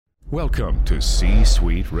Welcome to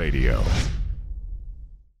C-Suite Radio.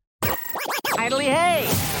 Idly hey!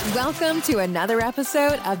 Welcome to another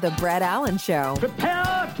episode of The Brett Allen Show.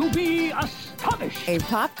 Prepare to be astonished! A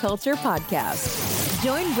pop culture podcast.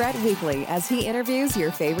 Join Brett weekly as he interviews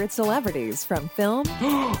your favorite celebrities from film,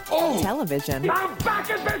 television, I'm back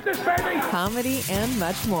in business, baby! comedy, and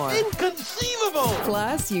much more. Inconceivable!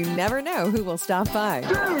 Plus, you never know who will stop by.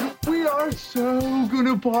 Dude, we are so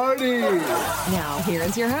gonna party! Now, here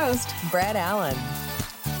is your host, Brett Allen.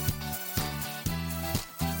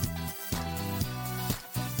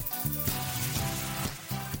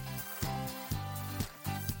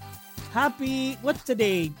 Happy, what's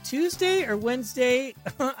today? Tuesday or Wednesday?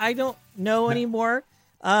 I don't know anymore.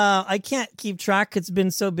 I can't keep track. It's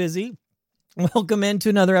been so busy. Welcome into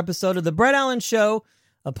another episode of The Brett Allen Show,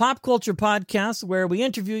 a pop culture podcast where we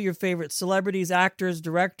interview your favorite celebrities, actors,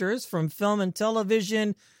 directors from film and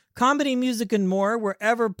television, comedy, music, and more,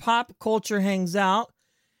 wherever pop culture hangs out.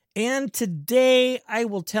 And today I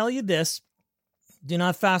will tell you this. Do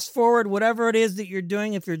not fast forward, whatever it is that you're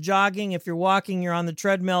doing. If you're jogging, if you're walking, you're on the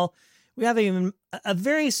treadmill. We have a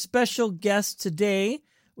very special guest today.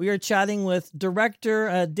 We are chatting with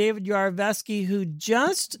director David Yarovesky, who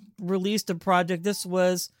just released a project. This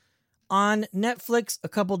was on Netflix a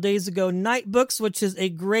couple days ago, Nightbooks, which is a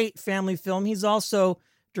great family film. He's also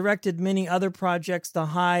directed many other projects, The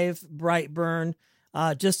Hive, Brightburn,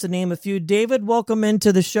 just to name a few. David, welcome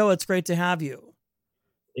into the show. It's great to have you.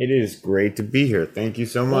 It is great to be here. Thank you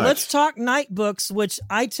so much. Well, let's talk Nightbooks, which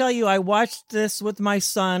I tell you, I watched this with my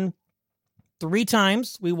son 3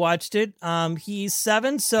 times. We watched it. He's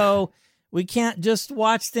 7, so we can't just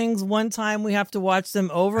watch things one time. We have to watch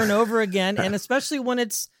them over and over again. And especially when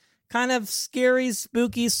it's kind of scary,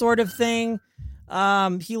 spooky sort of thing,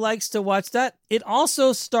 he likes to watch that. It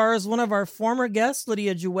also stars one of our former guests,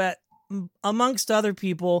 Lydia Jewett, amongst other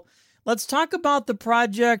people. Let's talk about the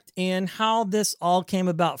project and how this all came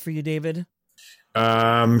about for you, David.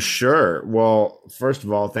 Sure. Well, first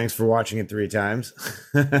of all, thanks for watching it 3 times.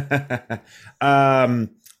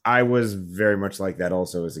 I was very much like that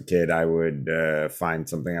also as a kid. I would find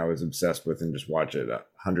something I was obsessed with and just watch it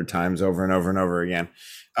 100 times over and over and over again.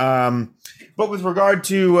 But with regard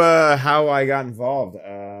to how I got involved,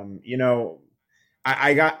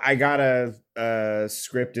 I got a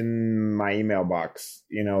script in my email box,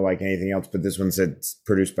 like anything else, but this one said it's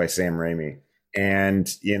produced by Sam Raimi.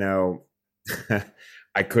 And,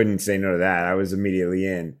 I couldn't say no to that. I was immediately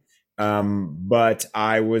in. But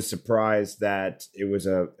I was surprised that it was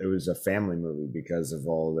a family movie because of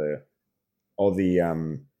all the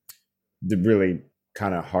really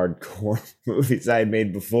kind of hardcore movies I had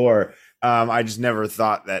made before. I just never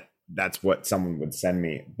thought that that's what someone would send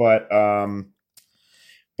me. But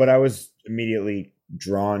I was immediately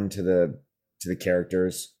drawn to the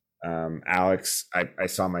characters. Alex, I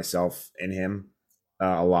saw myself in him.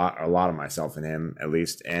 A lot of myself in him, at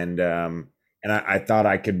least, and I thought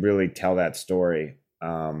I could really tell that story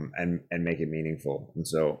and make it meaningful, and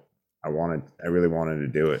so I really wanted to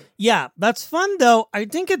do it. Yeah, that's fun though. I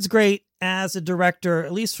think it's great as a director,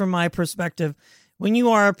 at least from my perspective, when you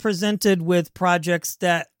are presented with projects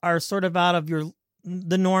that are sort of out of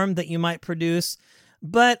the norm that you might produce.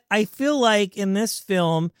 But I feel like in this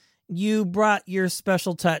film, you brought your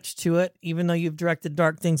special touch to it, even though you've directed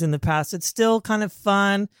dark things in the past. It's still kind of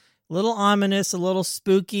fun, a little ominous, a little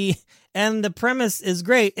spooky, and the premise is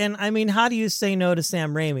great. And I mean, how do you say no to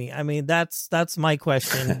Sam Raimi? I mean, that's my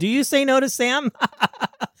question. Do you say no to Sam?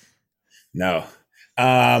 No,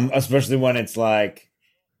 especially when it's like,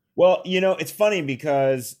 well, it's funny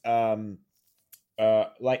because I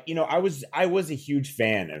was a huge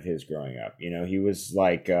fan of his growing up. He was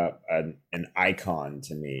like an icon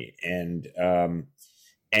to me,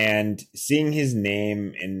 and seeing his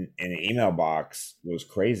name in an email box was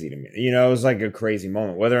crazy to me. It was like a crazy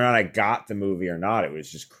moment. Whether or not I got the movie or not, it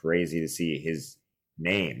was just crazy to see his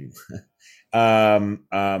name on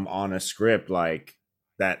a script like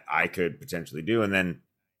that I could potentially do. And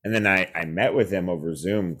then I met with him over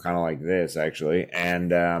Zoom, kind of like this actually,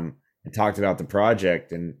 and talked about the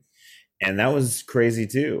project, and that was crazy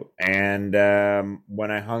too. And when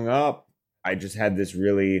I hung up, I just had this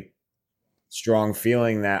really strong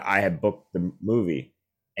feeling that I had booked the movie,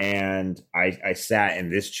 and I sat in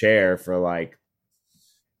this chair for like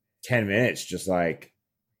 10 minutes, just like,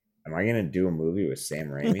 am I gonna do a movie with Sam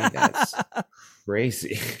Raimi? That's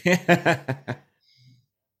crazy.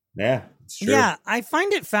 Yeah. Yeah, I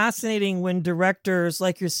find it fascinating when directors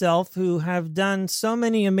like yourself who have done so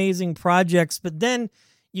many amazing projects, but then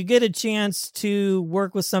you get a chance to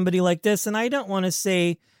work with somebody like this. And I don't want to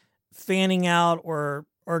say fanning out or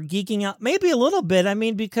or geeking out? Maybe a little bit. I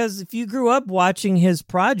mean, because if you grew up watching his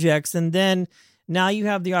projects and then now you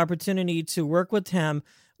have the opportunity to work with him,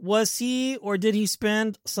 was he or did he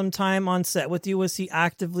spend some time on set with you? Was he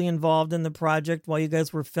actively involved in the project while you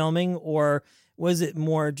guys were filming, or was it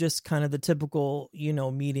more just kind of the typical,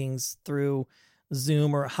 meetings through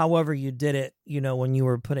Zoom or however you did it, when you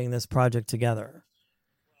were putting this project together?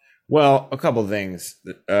 Well, a couple of things.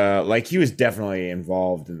 Like he was definitely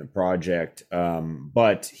involved in the project,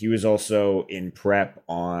 but he was also in prep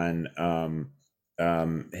on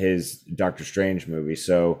his Doctor Strange movie.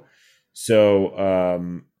 So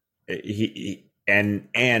he and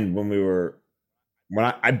when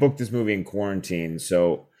I booked this movie in quarantine,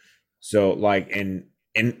 so like in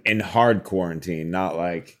hard quarantine, not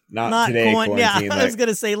today quarantine. Yeah, like, I was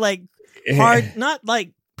gonna say like hard, not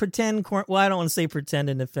like pretend. Well, I don't want to say pretend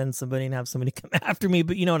and offend somebody and have somebody come after me,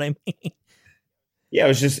 but you know what I mean. Yeah, it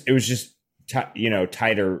was just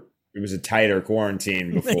tighter. It was a tighter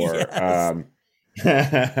quarantine before.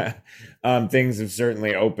 Things have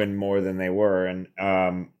certainly opened more than they were, and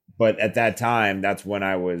but at that time, that's when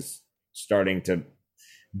I was starting to,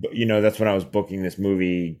 that's when I was booking this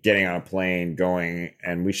movie, getting on a plane, going,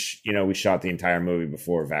 and we shot the entire movie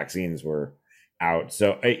before vaccines were out.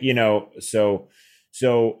 So there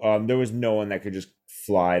was no one that could just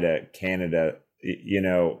fly to Canada,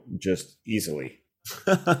 just easily.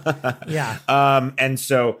 Yeah. And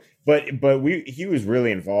so, but he was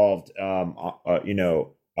really involved,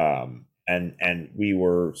 and we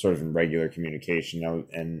were sort of in regular communication,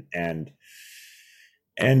 and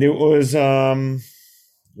it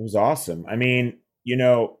was awesome. I mean,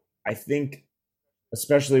 I think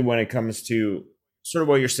especially when it comes to sort of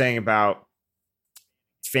what you're saying about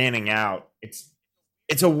fanning out,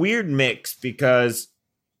 it's a weird mix, because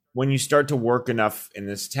when you start to work enough in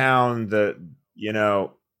this town, the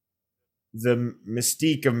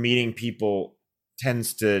mystique of meeting people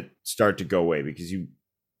tends to start to go away, because you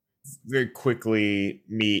very quickly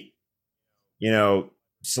meet,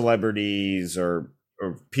 celebrities or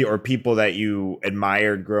people that you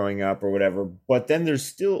admired growing up or whatever. But then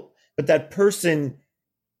but that person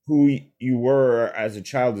who you were as a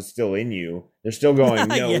child is still in you. They're still going,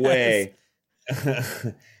 no Yes. way.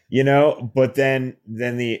 But then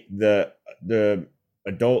the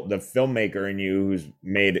adult, the filmmaker in you who's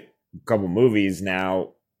made a couple movies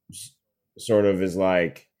now sort of is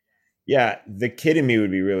like, yeah, the kid in me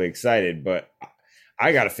would be really excited, but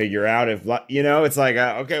I got to figure out if, it's like,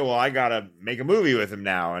 okay, well, I got to make a movie with him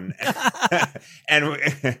now. And, and,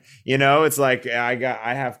 it's like,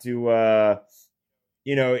 I have to,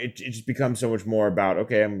 it just becomes so much more about,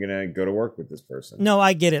 okay, I'm going to go to work with this person. No,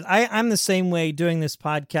 I get it. I'm the same way doing this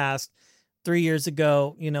podcast 3 years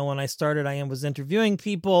ago. When I started, I was interviewing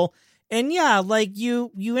people, and yeah, like you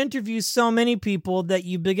interview so many people that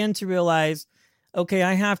you begin to realize, okay,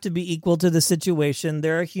 I have to be equal to the situation.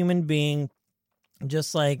 They're a human being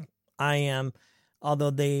just like I am, although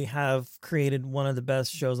they have created one of the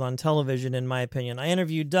best shows on television, in my opinion. I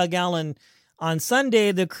interviewed Doug Allen on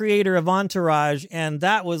Sunday, the creator of Entourage, and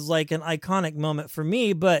that was like an iconic moment for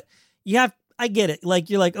me. But I get it. Like,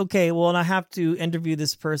 you're like, okay, well, I have to interview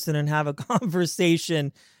this person and have a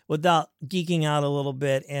conversation without geeking out a little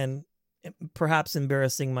bit and perhaps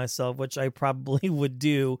embarrassing myself, which I probably would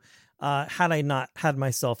do had I not had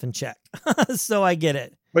myself in check. So I get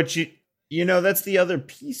it. But that's the other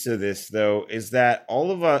piece of this, though, is that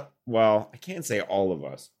all of us, well, I can't say all of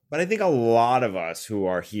us, but I think a lot of us who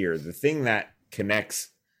are here, the thing that connects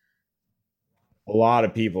a lot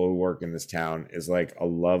of people who work in this town is like a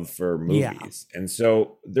love for movies. Yeah. And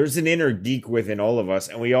so there's an inner geek within all of us,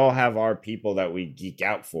 and we all have our people that we geek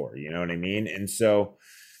out for, you know what I mean? And so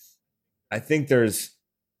I think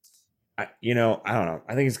I don't know.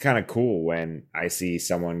 I think it's kind of cool when I see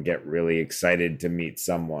someone get really excited to meet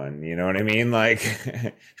someone, you know what I mean? Like,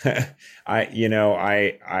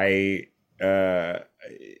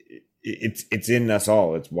 it's in us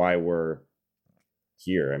all. It's why we're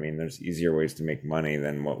here. I mean, there's easier ways to make money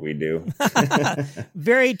than what we do.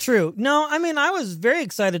 Very true. No, I mean, I was very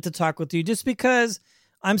excited to talk with you just because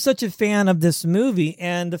I'm such a fan of this movie,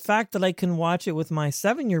 and the fact that I can watch it with my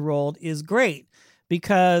 7-year-old is great,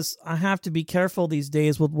 because I have to be careful these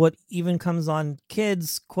days with what even comes on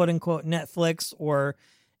kids, quote unquote, Netflix or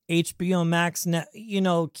HBO Max,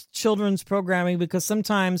 children's programming, because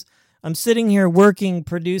sometimes I'm sitting here working,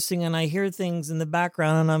 producing, and I hear things in the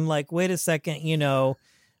background and I'm like, wait a second,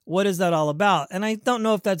 what is that all about? And I don't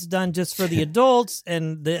know if that's done just for the adults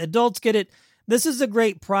and the adults get it. This is a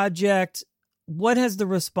great project. What has the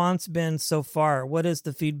response been so far? What has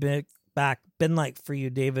the feedback been like for you,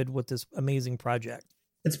 David, with this amazing project?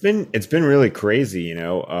 It's been really crazy, you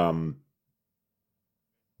know.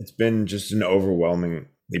 It's been just an overwhelmingly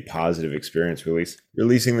positive experience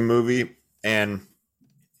releasing the movie. And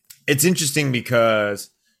it's interesting because,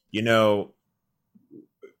 you know,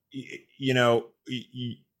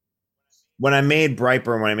 when I made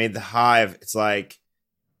Brightburn, when I made The Hive, it's like,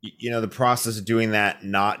 you know, the process of doing that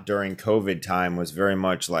not during COVID time was very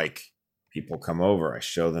much like people come over. I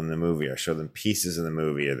show them the movie. I show them pieces of the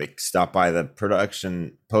movie, or they stop by the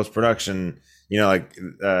post-production, you know, like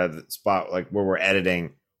the spot like where we're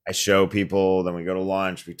editing. I show people, then we go to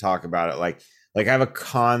lunch, we talk about it. Like I have a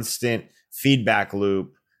constant feedback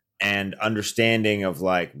loop and understanding of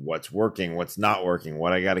like what's working, what's not working,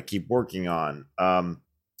 what I got to keep working on.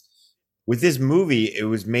 With this movie, it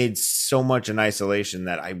was made so much in isolation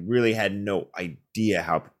that I really had no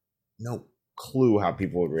clue how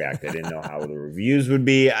people would react. I didn't know how the reviews would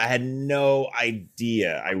be. I had no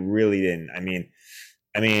idea. I really didn't. I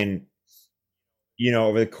mean, you know,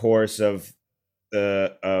 over the course of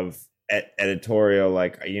editorial,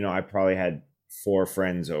 like, you know, I probably had 4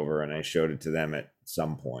 friends over and I showed it to them at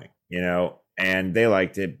some point, you know, and they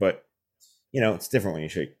liked it, but you know, it's different when you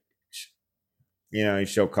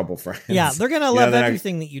show a couple friends. Yeah, they're gonna love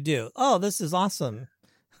everything that you do. Oh, this is awesome.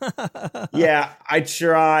 Yeah, I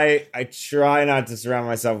try not to surround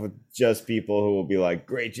myself with just people who will be like,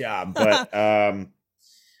 great job. But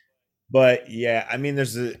yeah, I mean,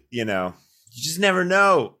 there's you just never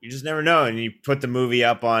know. And you put the movie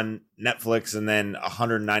up on Netflix and then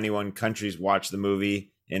 191 countries watch the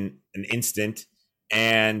movie in an instant.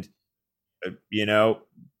 And, you know,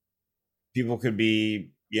 people could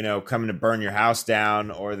be, you know, coming to burn your house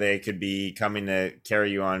down, or they could be coming to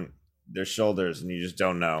carry you on their shoulders, and you just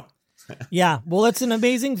don't know. Yeah, well, it's an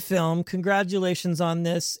amazing film. Congratulations on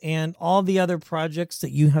this and all the other projects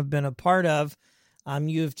that you have been a part of.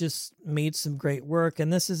 You've just made some great work,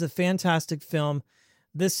 and this is a fantastic film.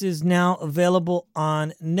 This is now available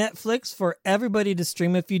on Netflix for everybody to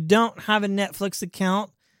stream. If you don't have a Netflix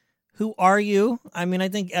account, who are you? I mean, I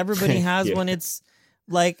think everybody has Yeah. one. It's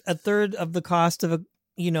like a third of the cost of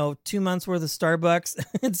 2 months worth of Starbucks.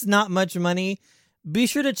 It's not much money. Be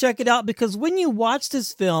sure to check it out, because when you watch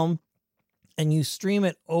this film and you stream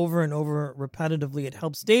it over and over repetitively, it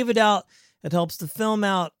helps David out, it helps the film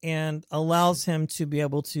out, and allows him to be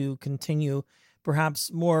able to continue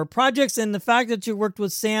perhaps more projects. And the fact that you worked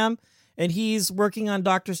with Sam and he's working on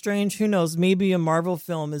Doctor Strange, who knows, maybe a Marvel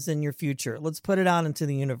film is in your future. Let's put it out into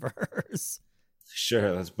the universe.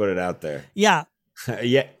 Sure, let's put it out there. Yeah.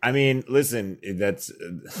 Yeah, I mean, listen, that's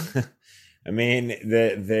I mean,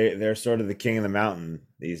 they're sort of the king of the mountain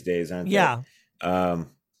these days, aren't they? Yeah. Yeah,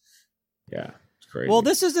 it's crazy. Well,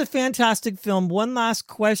 this is a fantastic film. One last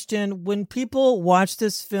question. When people watch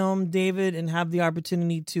this film, David, and have the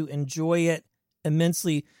opportunity to enjoy it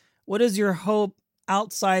immensely, what is your hope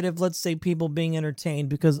outside of, let's say, people being entertained?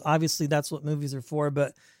 Because obviously that's what movies are for,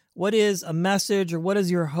 but what is a message, or what is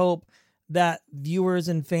your hope that viewers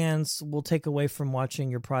and fans will take away from watching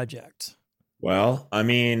your project? Well, I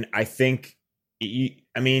mean, I think, you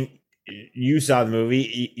saw the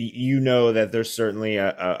movie. You know that there's certainly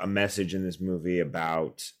a message in this movie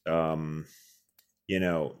about, about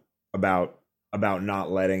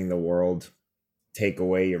not letting the world take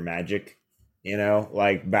away your magic.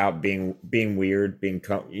 Like about being weird, being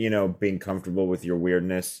comfortable with your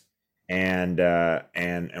weirdness, and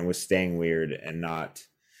with staying weird and not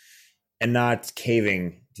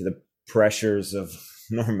caving to the pressures of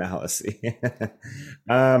normalcy.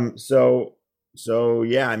 So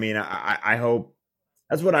yeah, I mean, I hope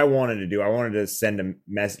that's what I wanted to do. I wanted to send a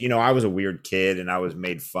message. I was a weird kid and I was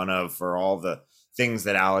made fun of for all the things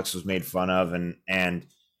that Alex was made fun of, and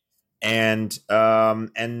I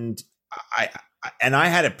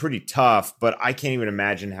had it pretty tough, but I can't even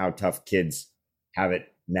imagine how tough kids have it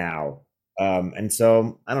now. And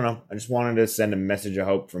so I don't know. I just wanted to send a message of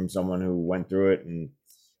hope from someone who went through it and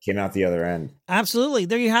came out the other end. Absolutely.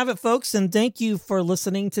 There you have it, folks. And thank you for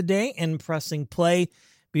listening today and pressing play.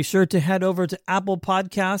 Be sure to head over to Apple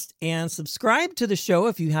Podcast and subscribe to the show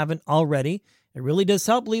if you haven't already. It really does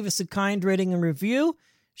help. Leave us a kind rating and review.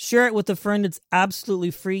 Share it with a friend. It's absolutely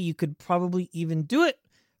free. You could probably even do it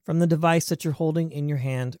from the device that you're holding in your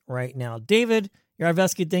hand right now. David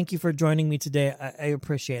Yarovesky, thank you for joining me today. I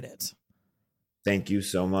appreciate it. Thank you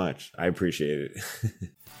so much. I appreciate it.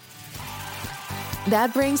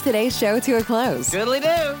 That brings today's show to a close.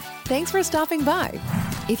 Diddly-do. Thanks for stopping by.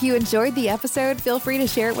 If you enjoyed the episode, feel free to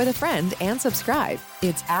share it with a friend and subscribe.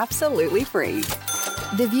 It's absolutely free.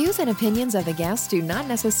 The views and opinions of the guests do not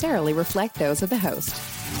necessarily reflect those of the host.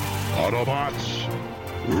 Autobots,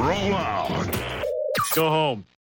 roll out. Go home.